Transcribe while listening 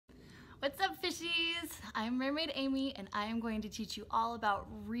What's up, fishies? I'm Mermaid Amy, and I am going to teach you all about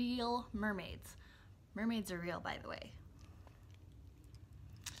real mermaids. Mermaids are real, by the way.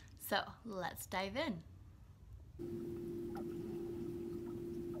 So let's dive in.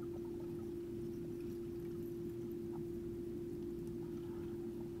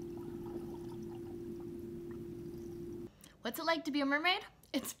 What's it like to be a mermaid?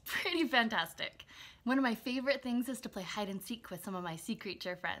 It's pretty fantastic. One of my favorite things is to play hide and seek with some of my sea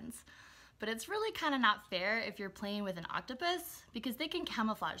creature friends. But it's really kind of not fair if you're playing with an octopus because they can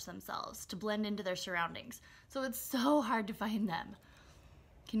camouflage themselves to blend into their surroundings. So it's so hard to find them.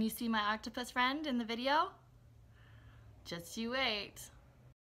 Can you see my octopus friend in the video? Just you wait.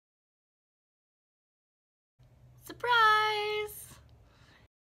 Surprise!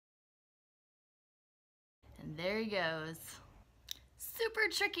 And there he goes. Super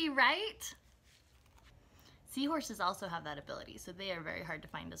tricky, right? Seahorses also have that ability, so they are very hard to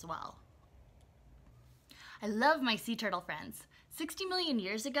find as well. I love my sea turtle friends. 60 million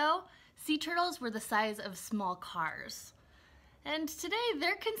years ago, sea turtles were the size of small cars. And today,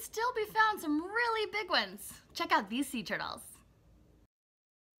 there can still be found some really big ones. Check out these sea turtles.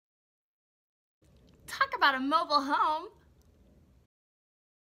 Talk about a mobile home.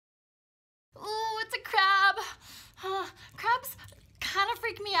 Ooh, it's a crab. Crabs kind of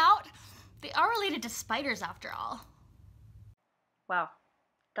freak me out. They are related to spiders after all. Wow,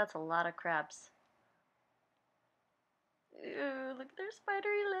 that's a lot of crabs. Ew, look at their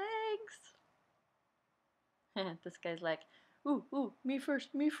spidery legs. This guy's like, ooh, me first.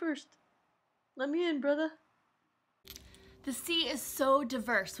 Let me in, brother. The sea is so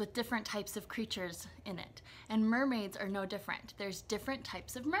diverse with different types of creatures in it, and mermaids are no different. There's different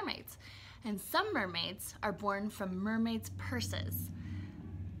types of mermaids, and some mermaids are born from mermaids' purses.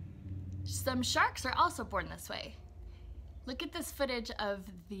 Some sharks are also born this way. Look at this footage of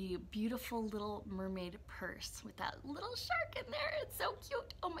the beautiful little mermaid purse with that little shark in there. It's so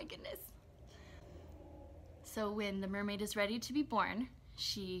cute. Oh my goodness. So when the mermaid is ready to be born,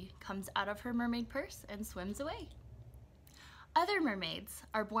 she comes out of her mermaid purse and swims away. Other mermaids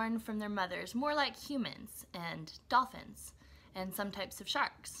are born from their mothers, more like humans and dolphins and some types of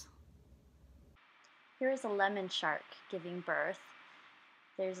sharks. Here is a lemon shark giving birth.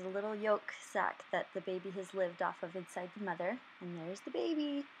 There's a little yolk sac that the baby has lived off of inside the mother, and there's the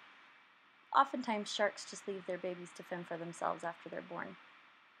baby. Oftentimes sharks just leave their babies to fend for themselves after they're born.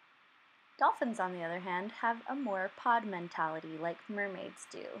 Dolphins, on the other hand, have a more pod mentality like mermaids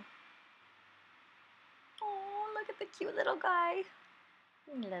do. Oh, look at the cute little guy.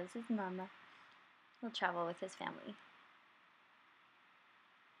 He loves his mama. He'll travel with his family.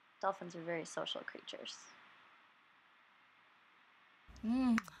 Dolphins are very social creatures.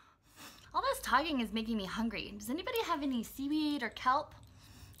 All this talking is making me hungry. Does anybody have any seaweed or kelp?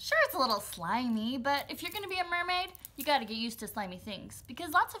 Sure, it's a little slimy, but if you're gonna be a mermaid, you gotta get used to slimy things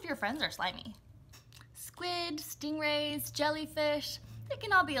because lots of your friends are slimy. Squid, stingrays, jellyfish, they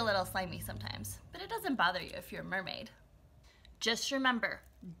can all be a little slimy sometimes, but it doesn't bother you if you're a mermaid. Just remember,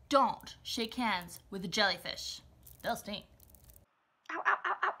 don't shake hands with a jellyfish. They'll sting. Ow, ow,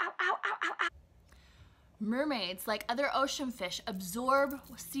 ow, ow, ow, ow, ow, ow, ow. Mermaids, like other ocean fish, absorb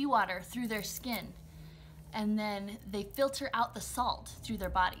seawater through their skin, and then they filter out the salt through their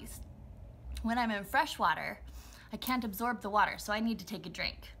bodies. When I'm in freshwater, I can't absorb the water, so I need to take a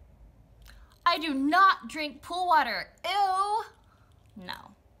drink. I do not drink pool water. Ew!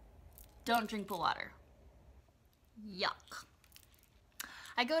 No, don't drink pool water. Yuck.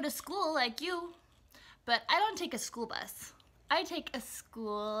 I go to school like you, but I don't take a school bus. I take a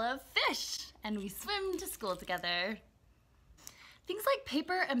school of fish, and we swim to school together. Things like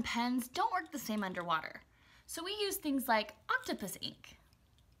paper and pens don't work the same underwater, so we use things like octopus ink.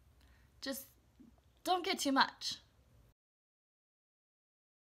 Just don't get too much.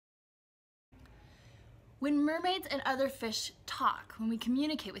 When mermaids and other fish talk, when we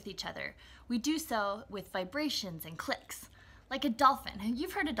communicate with each other, we do so with vibrations and clicks, like a dolphin.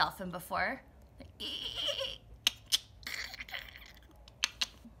 You've heard a dolphin before.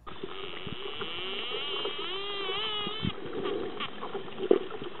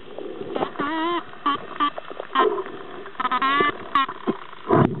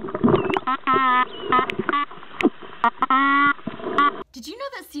 Did you know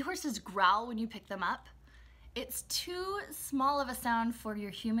that seahorses growl when you pick them up? It's too small of a sound for your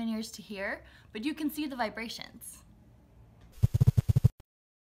human ears to hear, but you can see the vibrations.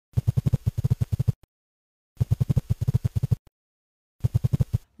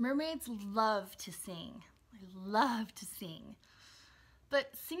 Mermaids love to sing. I love to sing.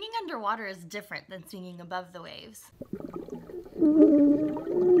 But singing underwater is different than singing above the waves.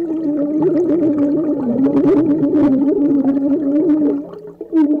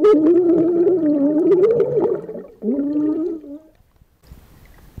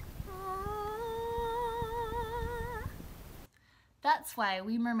 That's why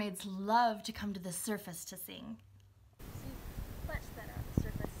we mermaids love to come to the surface to sing. See, much better on the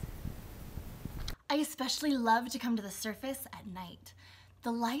surface. I especially love to come to the surface at night. The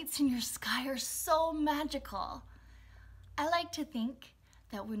lights in your sky are so magical. I like to think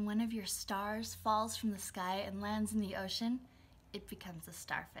that when one of your stars falls from the sky and lands in the ocean, it becomes a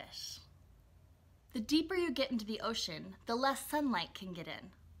starfish. The deeper you get into the ocean, the less sunlight can get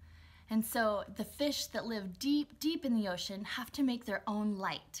in. And so the fish that live deep, deep in the ocean have to make their own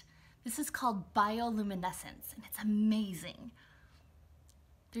light. This is called bioluminescence, and it's amazing.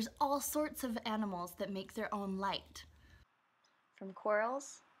 There's all sorts of animals that make their own light. From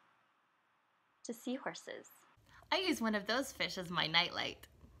corals to seahorses. I use one of those fish as my nightlight.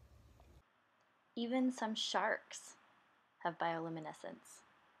 Even some sharks have bioluminescence,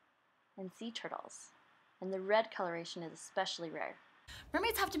 and sea turtles. And the red coloration is especially rare.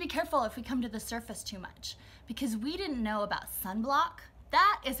 Mermaids have to be careful if we come to the surface too much, because we didn't know about sunblock.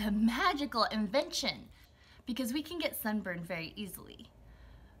 That is a magical invention, because we can get sunburned very easily.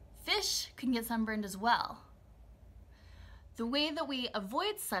 Fish can get sunburned as well. The way that we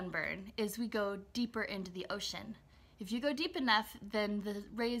avoid sunburn is we go deeper into the ocean. If you go deep enough, then the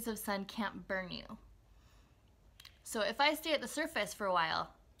rays of sun can't burn you. So if I stay at the surface for a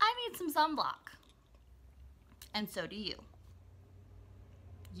while, I need some sunblock. And so do you.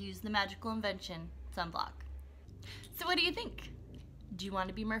 Use the magical invention, sunblock. So what do you think? Do you want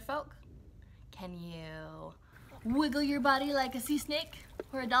to be merfolk? Can you wiggle your body like a sea snake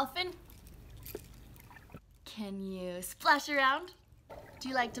or a dolphin? Can you splash around? Do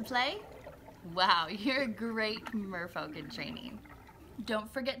you like to play? Wow, you're a great merfolk in training.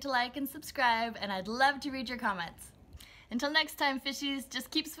 Don't forget to like and subscribe, and I'd love to read your comments. Until next time, fishies,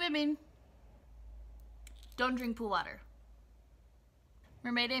 just keep swimming. Don't drink pool water.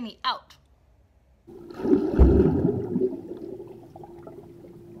 Mermaid Amy, out.